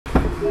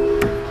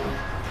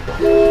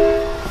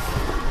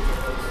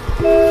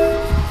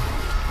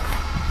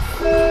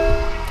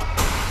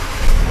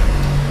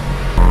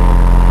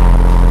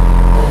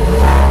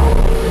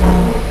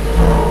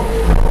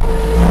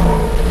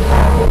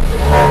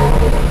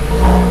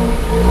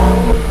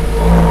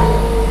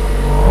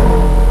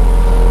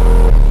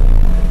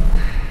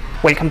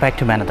Welcome back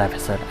to another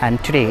episode,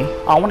 and today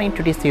I want to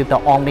introduce you the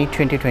only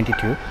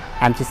 2022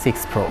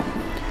 MG6 Pro.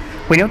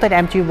 We know that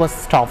MG was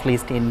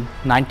established in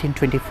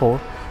 1924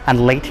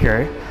 and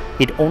later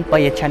it owned by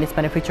a Chinese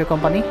manufacturer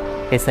company,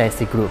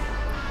 SAIC Group,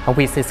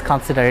 which is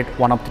considered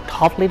one of the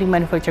top leading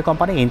manufacturer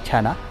company in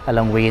China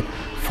along with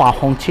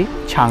Hongqi,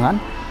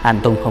 Chang'an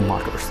and Dongfeng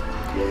Motors.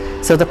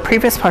 So the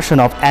previous version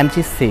of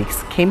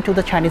MG6 came to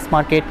the Chinese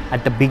market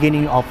at the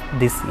beginning of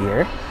this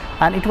year,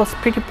 and it was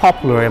pretty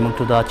popular among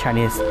the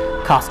Chinese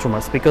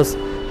customers because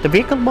the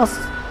vehicle was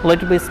a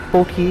little bit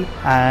sporty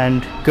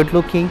and good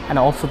looking, and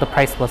also the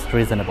price was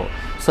reasonable.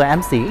 So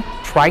MG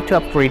tried to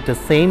upgrade the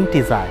same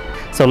design.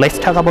 So let's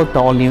talk about the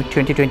all new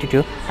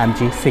 2022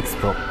 MG6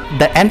 Pro.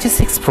 The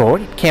MG6 Pro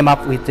came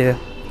up with the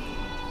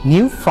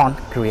new front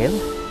grille,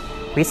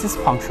 which is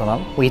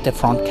functional with a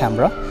front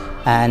camera,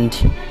 and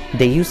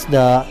they use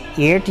the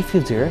air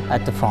diffuser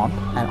at the front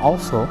and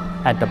also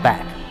at the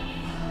back.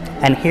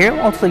 And here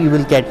also you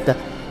will get the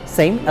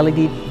same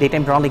LED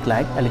daytime running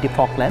light, LED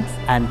fog lamps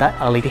and the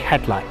LED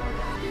headlight,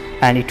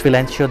 and it will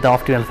ensure the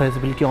optimal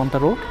visibility on the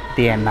road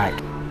day and night.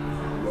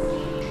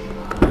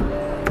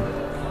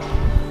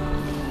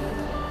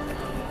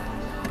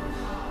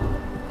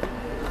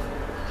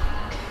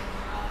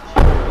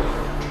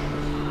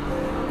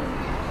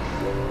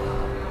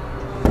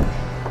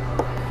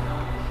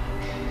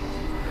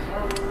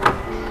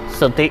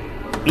 So they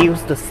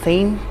use the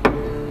same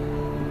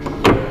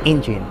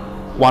engine,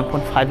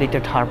 1.5 liter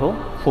turbo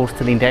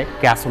 4-cylinder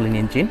gasoline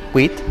engine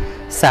with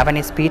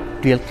 7-speed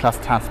dual clutch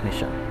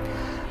transmission,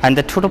 and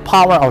the total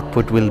power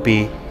output will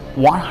be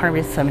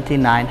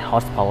 179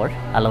 horsepower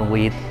along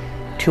with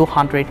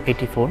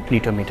 284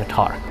 Nm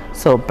torque.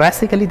 So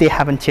basically they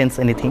haven't changed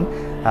anything.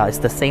 It's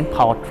the same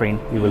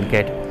powertrain you will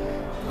get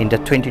in the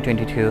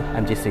 2022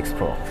 MG6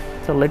 Pro.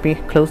 So let me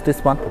close this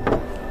one.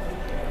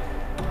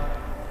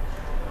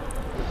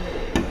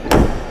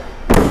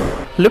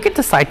 Look at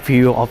the side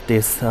view of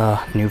this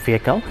new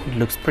vehicle. It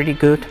looks pretty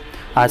good.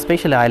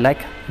 Especially I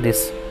like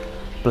this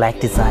black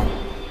design.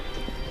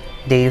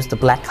 They use the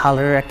black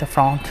color at the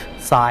front,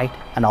 side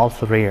and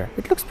also rear.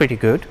 It looks pretty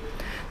good.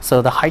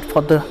 So the height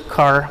for the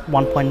car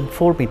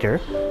 1.4 meter,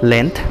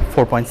 length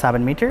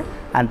 4.7 meter,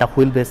 and the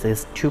wheelbase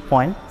is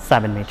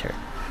 2.7 meter.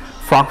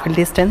 Front wheel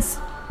distance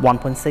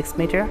 1.6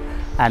 meter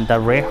and the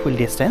rear wheel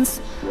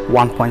distance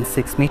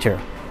 1.6 meter.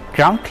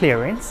 Ground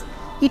clearance,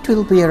 it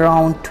will be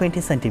around 20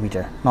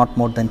 centimeter, not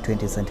more than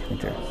 20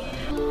 centimeter.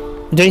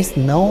 There is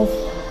no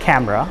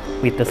camera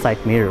with the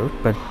side mirror,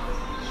 but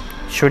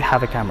should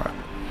have a camera.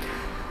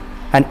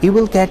 And you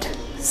will get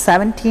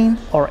 17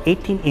 or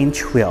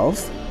 18-inch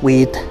wheels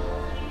with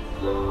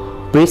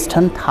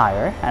Bridgestone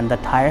tire, and the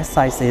tire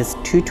size is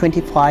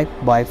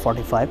 225 by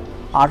 45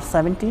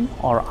 R17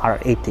 or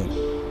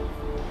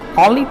R18.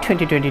 Only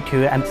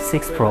 2022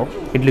 MG6 Pro,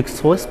 it looks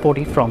so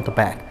sporty from the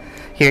back.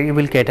 Here you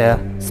will get a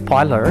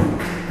spoiler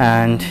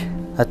and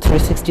a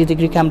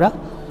 360-degree camera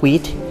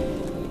with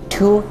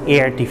 2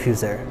 air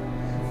diffuser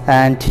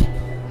and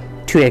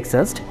 2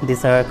 exhaust.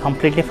 These are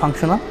completely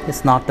functional,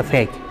 it's not the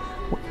fake.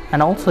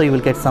 And also you will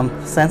get some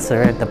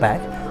sensor at the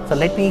back. So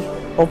let me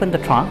open the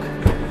trunk.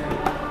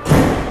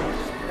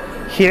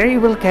 Here you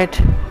will get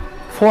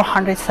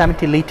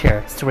 470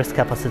 liter storage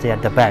capacity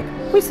at the back,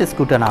 which is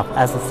good enough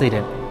as a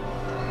sedan.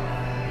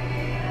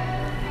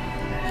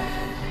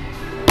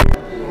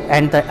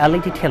 And the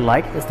LED tail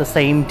light is the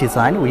same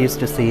design we used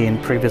to see in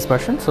previous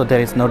version, so there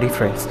is no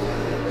difference.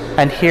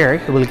 And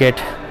here you will get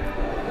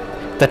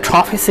the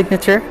trophy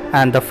signature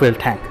and the fuel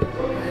tank.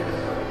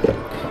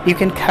 You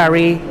can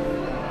carry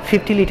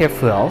 50 liter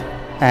fuel,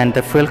 and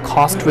the fuel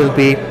cost will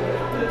be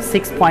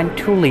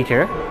 6.2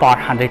 liter per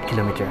 100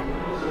 kilometer.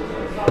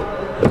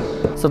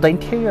 So the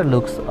interior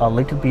looks a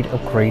little bit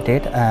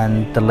upgraded,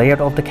 and the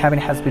layout of the cabin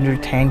has been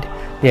retained.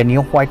 There are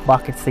new white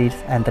bucket seats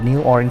and the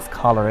new orange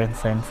color and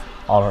scents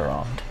all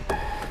around.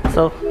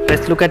 So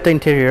let's look at the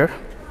interior.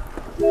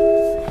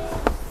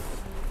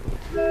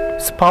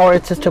 It's power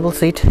adjustable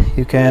seat.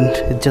 You can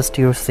adjust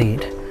your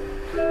seat,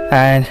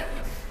 and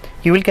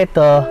you will get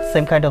the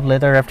same kind of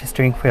leather wrapped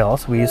steering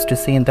wheels we used to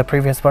see in the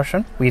previous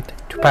version with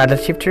 2 paddle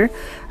shifter,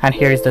 and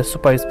here is the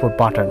super sport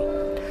button.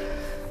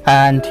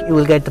 And you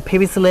will get the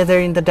PVC leather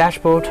in the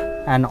dashboard,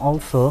 and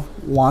also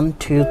 4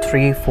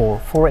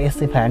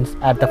 AC fans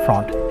at the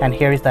front, and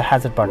here is the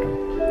hazard button.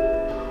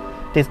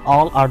 These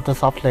all are the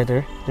soft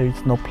leather, there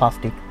is no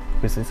plastic,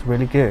 which is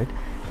really good.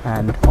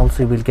 And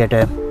also you will get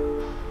a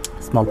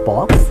small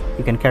box,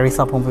 you can carry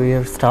some of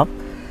your stuff.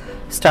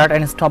 Start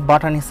and stop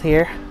button is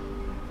here,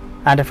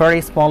 and a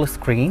very small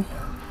screen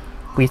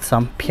with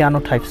some piano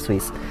type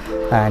switch.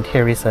 And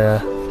here is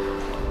a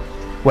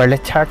wireless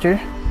charger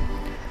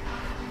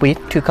with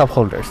 2 cup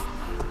holders.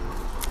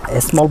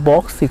 A small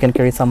box, you can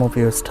carry some of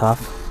your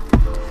stuff.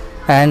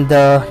 And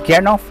the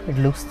gear knob, it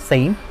looks the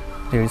same,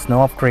 there is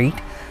no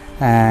upgrade.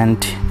 And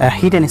a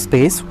hidden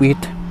space with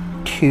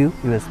 2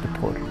 USB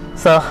ports.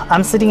 So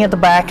I'm sitting at the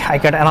back, I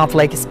got enough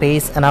leg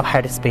space, enough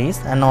head space,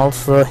 and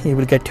also you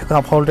will get 2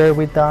 cup holder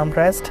with the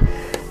armrest,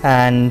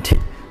 and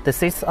the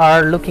seats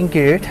are looking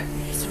good.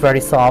 It's very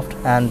soft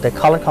and the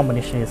color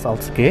combination is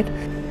also good.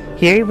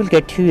 Here you will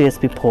get 2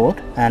 USB port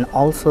and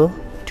also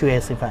 2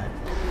 AC fan.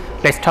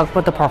 Let's talk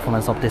about the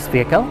performance of this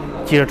vehicle.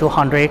 0 to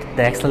 100,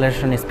 the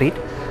acceleration speed,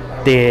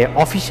 they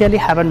officially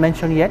haven't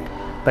mentioned yet,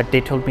 but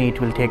they told me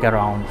it will take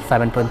around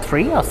 7.3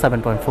 or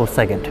 7.4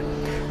 seconds.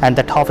 And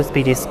the top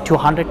speed is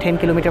 210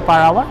 km per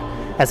hour.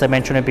 As I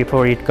mentioned it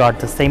before, it got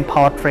the same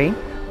powertrain,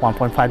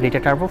 1.5 liter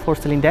turbo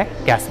 4-cylinder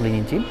gasoline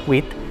engine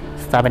with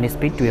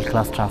 7-speed dual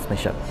class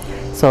transmission.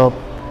 So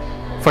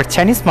for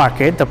Chinese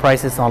market, the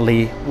price is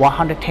only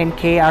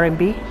 110k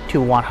RMB to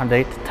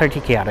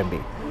 130k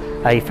RMB.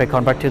 If I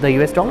convert to the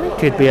US dollar,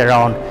 it would be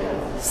around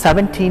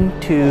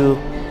 17 to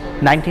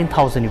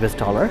 19,000 US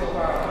dollar.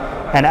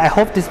 And I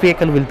hope this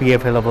vehicle will be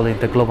available in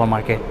the global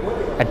market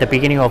at the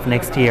beginning of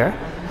next year.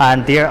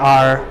 And there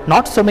are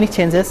not so many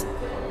changes.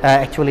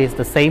 Actually, it's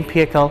the same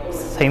vehicle,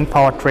 same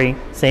powertrain,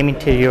 same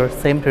interior,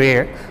 same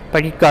rear,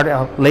 but it got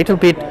a little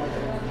bit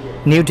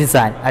new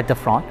design at the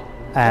front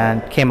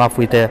and came up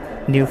with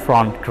a new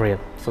front grille.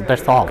 So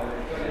that's all.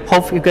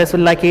 Hope you guys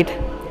will like it.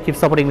 Keep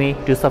supporting me.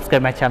 Do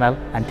subscribe my channel.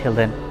 Until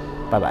then,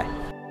 bye bye.